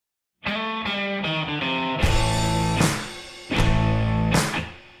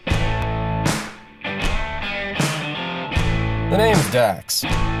Dax,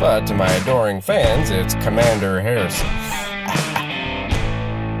 but to my adoring fans, it's Commander Harrison.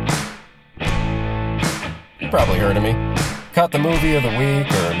 You probably heard of me. Caught the movie of the week,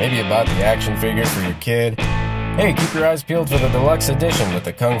 or maybe you bought the action figure for your kid. Hey, keep your eyes peeled for the deluxe edition with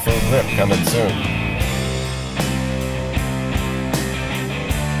the Kung Fu grip coming soon.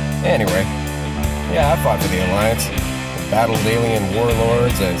 Anyway, yeah, I fought for the Alliance, battled alien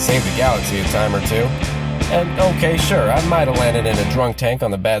warlords, and saved the galaxy a time or two. And okay, sure, I might have landed in a drunk tank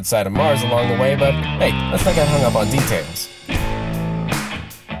on the bad side of Mars along the way, but hey, let's not get hung up on details.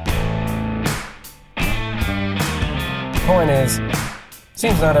 Point is,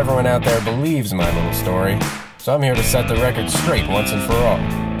 seems not everyone out there believes my little story, so I'm here to set the record straight once and for all.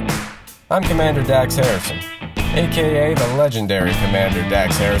 I'm Commander Dax Harrison, aka the legendary Commander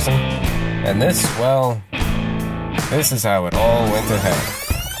Dax Harrison, and this, well, this is how it all went to hell.